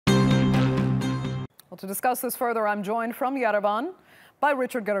Well, to discuss this further, I'm joined from Yerevan by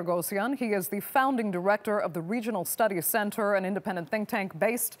Richard Giragosian. He is the founding director of the Regional Studies Center, an independent think tank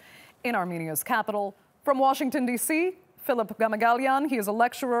based in Armenia's capital. From Washington, D.C., Philip Gamaghelyan. He is a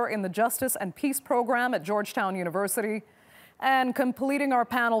lecturer in the Justice and Peace program at Georgetown University. And completing our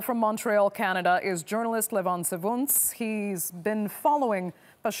panel from Montreal, Canada, is journalist Levon Sevunts. He's been following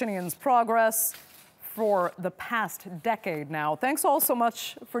Pashinyan's progress for the past decade now. Thanks all so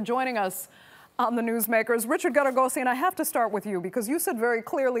much for joining us on the Newsmakers. Richard Giragosian, I have to start with you because you said very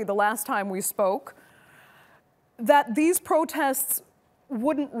clearly the last time we spoke that these protests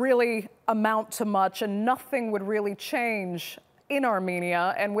wouldn't really amount to much and nothing would really change in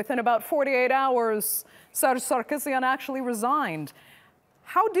Armenia. And within about 48 hours, Serzh Sargsyan actually resigned.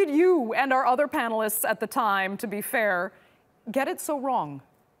 How did you and our other panelists at the time, to be fair, get it so wrong?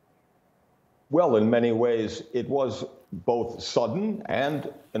 Well, in many ways, it was both sudden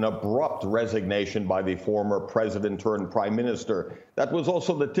and an abrupt resignation by the former president turned prime minister. That was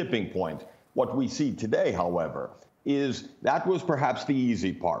also the tipping point. What we see today, however, is that was perhaps the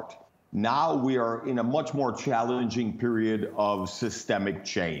easy part. Now we are in a much more challenging period of systemic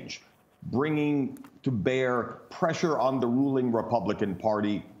change, bringing to bear pressure on the ruling Republican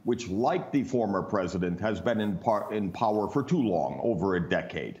Party, which, like the former president, has been in power for too long, over a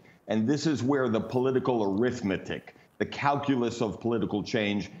decade. And this is where the political arithmetic, the calculus of political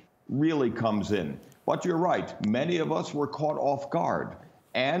change, really comes in. But you're right, many of us were caught off guard,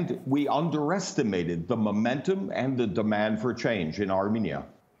 and we underestimated the momentum and the demand for change in Armenia.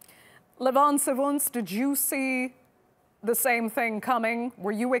 Levon Sevunts, did you see the same thing coming?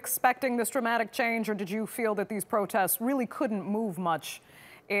 Were you expecting this dramatic change, or did you feel that these protests really couldn't move much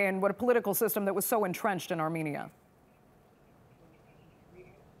in what a political system that was so entrenched in Armenia?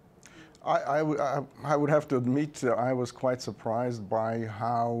 I would have to admit I was quite surprised by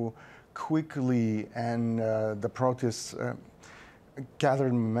how quickly and the protests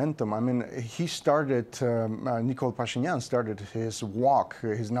gathered momentum. I mean, he started, Nikol Pashinyan started his walk,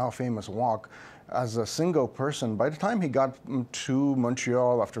 his now famous walk, as a single person. By the time he got to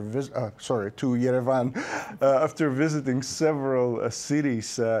Montreal, to Yerevan, after visiting several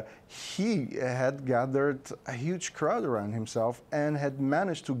cities, he had gathered a huge crowd around himself and had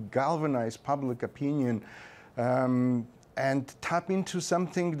managed to galvanize public opinion and tap into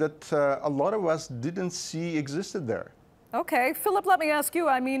something that a lot of us didn't see existed there. Okay, Philip, let me ask you,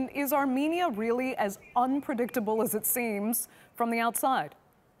 I mean, is Armenia really as unpredictable as it seems from the outside?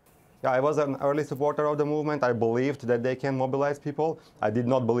 Yeah, I was an early supporter of the movement. I believed that they can mobilize people. I did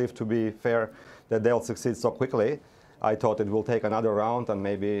not believe, to be fair, that they'll succeed so quickly. I thought it will take another round and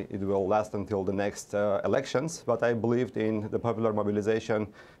maybe it will last until the next elections. But I believed in the popular mobilization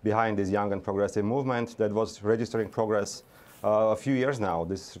behind this young and progressive movement that was registering progress a few years now.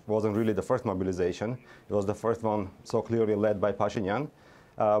 This wasn't really the first mobilization. It was the first one so clearly led by Pashinyan.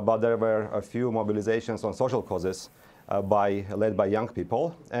 But there were a few mobilizations on social causes led by young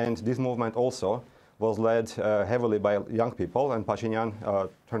people. And this movement also was led heavily by young people, and Pashinyan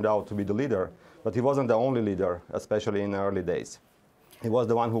turned out to be the leader. But he wasn't the only leader, especially in the early days. He was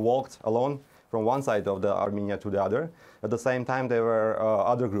the one who walked alone from one side of the Armenia to the other. At the same time, there were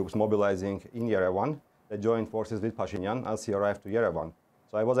other groups mobilizing in Yerevan. They joined forces with Pashinyan as he arrived to Yerevan.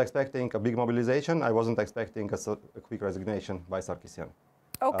 So I was expecting a big mobilization. I wasn't expecting a quick resignation by Sargsyan.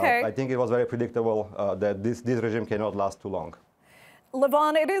 Okay. I think it was very predictable that this regime cannot last too long.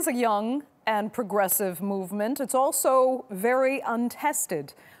 Levon, it is a young and progressive movement. It's also very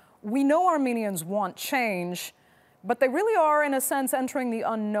untested. We know Armenians want change, but they really are, in a sense, entering the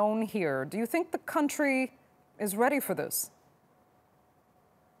unknown here. Do you think the country is ready for this?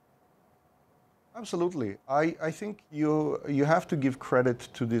 Absolutely. I think you have to give credit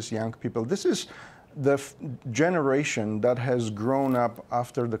to these young people. This is the generation that has grown up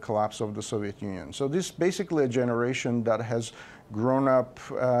after the collapse of the Soviet Union. So this is basically a generation that has grown up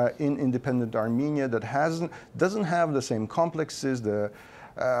in independent Armenia, that doesn't have the same complexes, the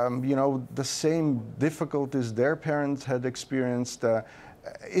same difficulties their parents had experienced.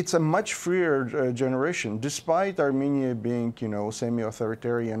 It's a much freer generation, despite Armenia being,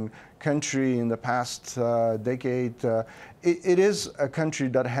 semi-authoritarian country in the past decade. It is a country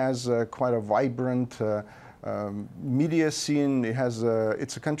that has quite a vibrant media scene.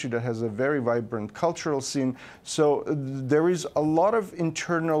 It's a country that has a very vibrant cultural scene. So there is a lot of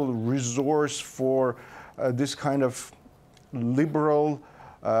internal resource for this kind of liberal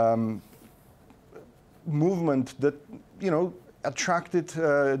movement that, attracted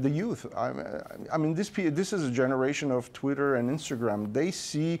the youth. I mean, this is a generation of Twitter and Instagram. They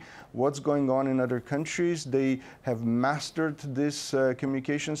see what's going on in other countries. They have mastered these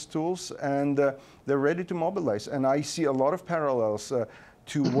communications tools, and they're ready to mobilize. And I see a lot of parallels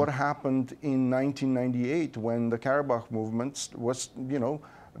to what happened in 1998 when the Karabakh movement was,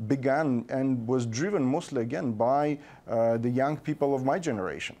 began and was driven mostly again by the young people of my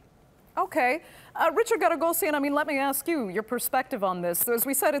generation. Okay. Richard Giragosian, I mean, let me ask you your perspective on this. As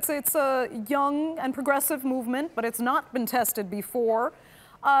we said, it's a young and progressive movement, but it's not been tested before.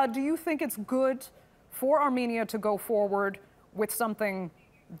 Do you think it's good for Armenia to go forward with something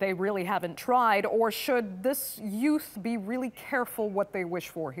they really haven't tried, or should this youth be really careful what they wish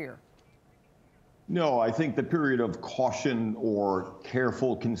for here? No, I think the period of caution or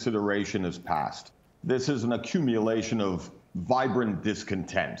careful consideration has passed. This is an accumulation of vibrant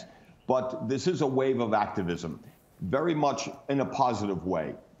discontent. But this is a wave of activism, very much in a positive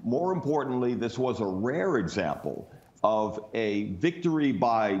way. More importantly, this was a rare example of a victory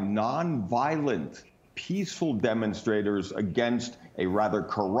by nonviolent, peaceful demonstrators against a rather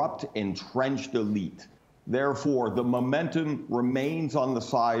corrupt, entrenched elite. Therefore, the momentum remains on the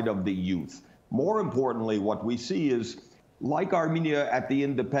side of the youth. More importantly, what we see is, like Armenia at the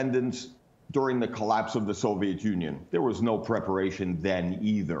independence during the collapse of the Soviet Union, there was no preparation then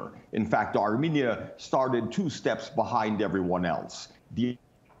either. In fact, Armenia started 2 steps behind everyone else.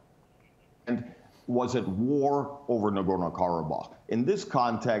 And was at war over Nagorno-Karabakh. In this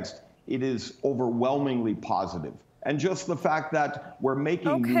context, it is overwhelmingly positive. And just the fact that we're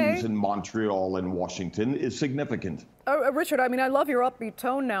making news in Montreal and Washington is significant. Richard, I mean, I love your upbeat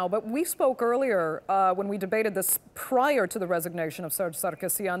tone now, but we spoke earlier when we debated this prior to the resignation of Serzh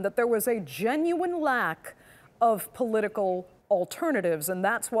Sargsyan that there was a genuine lack of political alternatives, and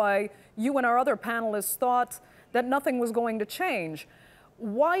that's why you and our other panelists thought that nothing was going to change.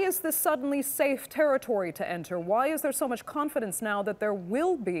 Why is this suddenly safe territory to enter? Why is there so much confidence now that there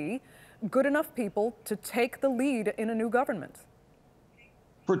will be good enough people to take the lead in a new government?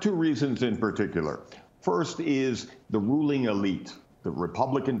 For 2 reasons in particular. First is the ruling elite. The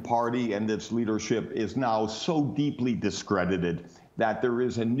Republican Party and its leadership is now so deeply discredited that there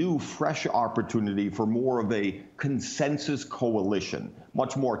is a new, fresh opportunity for more of a consensus coalition,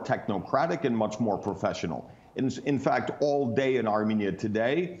 much more technocratic and much more professional. In fact, all day in Armenia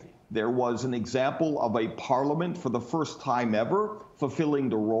today, there was an example of a parliament for the first time ever fulfilling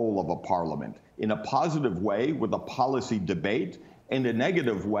the role of a parliament in a positive way with a policy debate, in a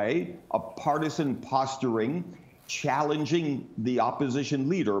negative way, a partisan posturing, challenging the opposition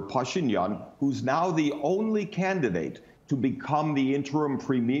leader, Pashinyan, who's now the only candidate to become the interim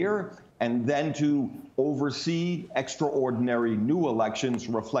premier and then to oversee extraordinary new elections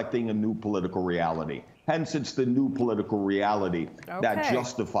reflecting a new political reality. Hence, it's the new political reality that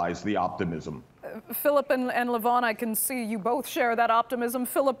justifies the optimism. Philip and Levon, I can see you both share that optimism.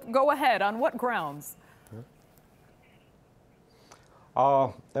 Philip, go ahead. On what grounds?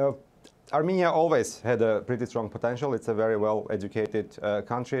 Armenia always had a pretty strong potential. It's a very well-educated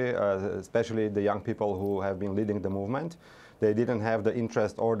country, especially the young people who have been leading the movement. They didn't have the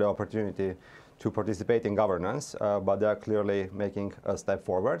interest or the opportunity to participate in governance, but they are clearly making a step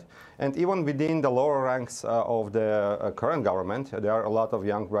forward. And even within the lower ranks of the current government, there are a lot of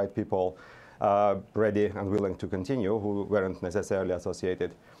young, bright people ready and willing to continue who weren't necessarily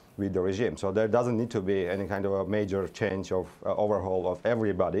associated with the regime. So there doesn't need to be any kind of a major change of overhaul of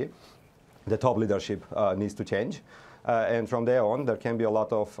everybody. The top leadership needs to change. And from there on, there can be a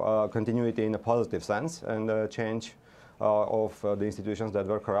lot of continuity in a positive sense and change of the institutions that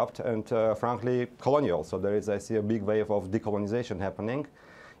were corrupt and, frankly, colonial. So there is, I see, a big wave of decolonization happening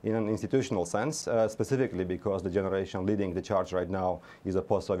in an institutional sense, specifically because the generation leading the charge right now is a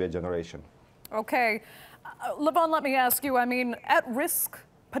post-Soviet generation. Okay. Levon, let me ask you, I mean, at risk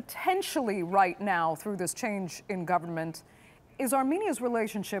potentially right now through this change in government is Armenia's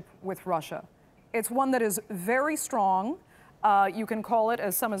relationship with Russia. It's one that is very strong. You can call it,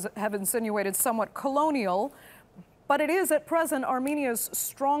 as some have insinuated, somewhat colonial. But it is at present Armenia's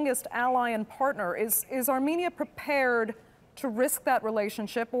strongest ally and partner. Is Armenia prepared to risk that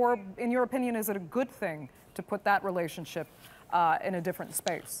relationship, or in your opinion, is it a good thing to put that relationship in a different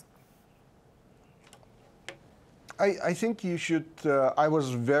space? I think you should, I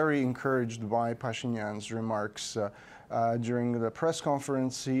was very encouraged by Pashinyan's remarks during the press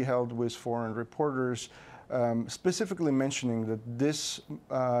conference he held with foreign reporters, specifically mentioning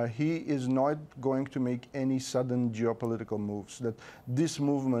that he is not going to make any sudden geopolitical moves, that this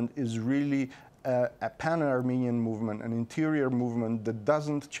movement is really a pan-Armenian movement, an interior movement that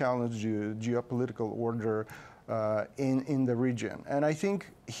doesn't challenge the geopolitical order in the region. And I think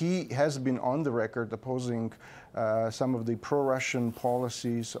he has been on the record opposing some of the pro-Russian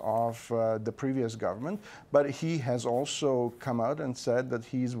policies of the previous government, but he has also come out and said that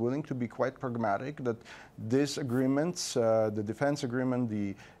he is willing to be quite pragmatic, that these agreements, the defense agreement,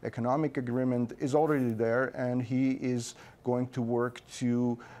 the economic agreement is already there, and he is going to work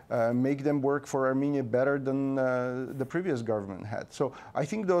to make them work for Armenia better than the previous government had. So I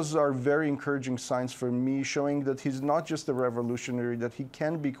think those are very encouraging signs for me, showing that he's not just a revolutionary, that he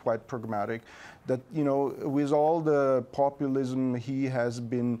can be quite pragmatic, that, you know, with all the populism he has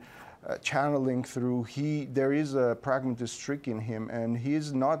been channeling through, there is a pragmatist streak in him, and he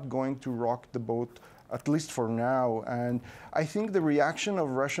is not going to rock the boat, at least for now. And I think the reaction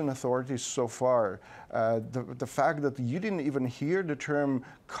of Russian authorities so far, the fact that you didn't even hear the term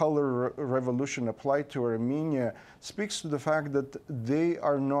color revolution applied to Armenia, speaks to the fact that they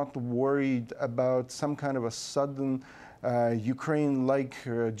are not worried about some kind of a sudden Ukraine-like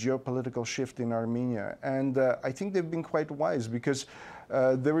geopolitical shift in Armenia. And I think they've been quite wise, because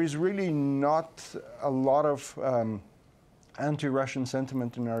there is really not a lot of anti-Russian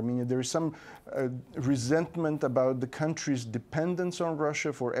sentiment in Armenia. There is some resentment about the country's dependence on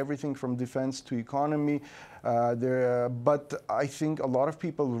Russia for everything from defense to economy. But I think a lot of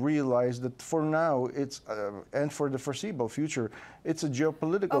people realize that for now, and for the foreseeable future, it's a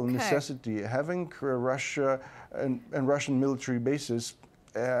geopolitical necessity. Having Russia and Russian military bases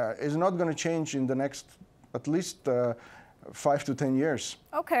is not going to change in the next at least 5 to 10 years.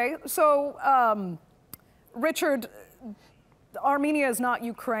 Okay, so Richard, Armenia is not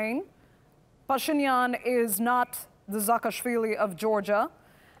Ukraine. Pashinyan is not the Saakashvili of Georgia.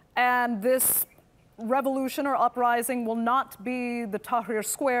 And this revolution or uprising will not be the Tahrir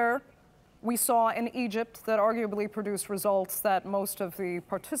Square we saw in Egypt that arguably produced results that most of the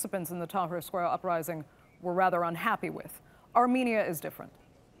participants in the Tahrir Square uprising were rather unhappy with. Armenia is different.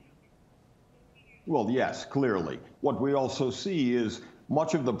 Well, yes, clearly. What we also see is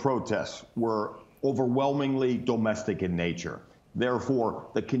much of the protests were overwhelmingly domestic in nature. Therefore,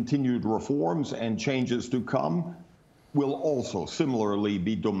 the continued reforms and changes to come will also similarly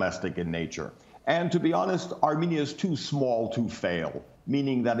be domestic in nature. And to be honest, Armenia is too small to fail,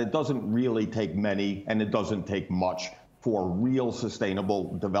 meaning that it doesn't really take many and it doesn't take much for real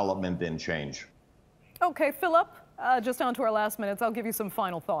sustainable development and change. Okay, Philip, just down to our last minutes, I'll give you some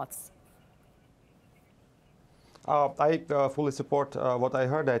final thoughts. I fully support what I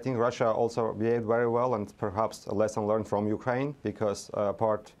heard. I think Russia also behaved very well, and perhaps a lesson learned from Ukraine, because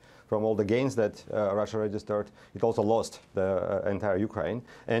apart from all the gains that Russia registered, it also lost the entire Ukraine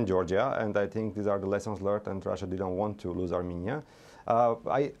and Georgia. And I think these are the lessons learned, and Russia didn't want to lose Armenia.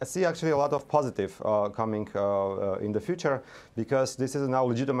 I see actually a lot of positive coming in the future, because this is now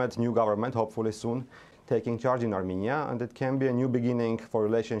legitimate new government, hopefully soon, taking charge in Armenia, and it can be a new beginning for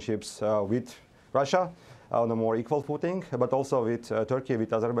relationships with Russia on a more equal footing, but also with Turkey,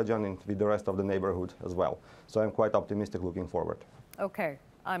 with Azerbaijan, and with the rest of the neighborhood as well. So I'm quite optimistic looking forward. Okay.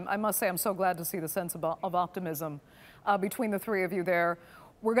 I must say I'm so glad to see the sense of optimism between the three of you there.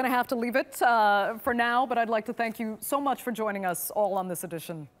 We're going to have to leave it for now, but I'd like to thank you so much for joining us all on this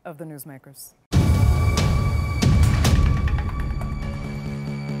edition of The Newsmakers.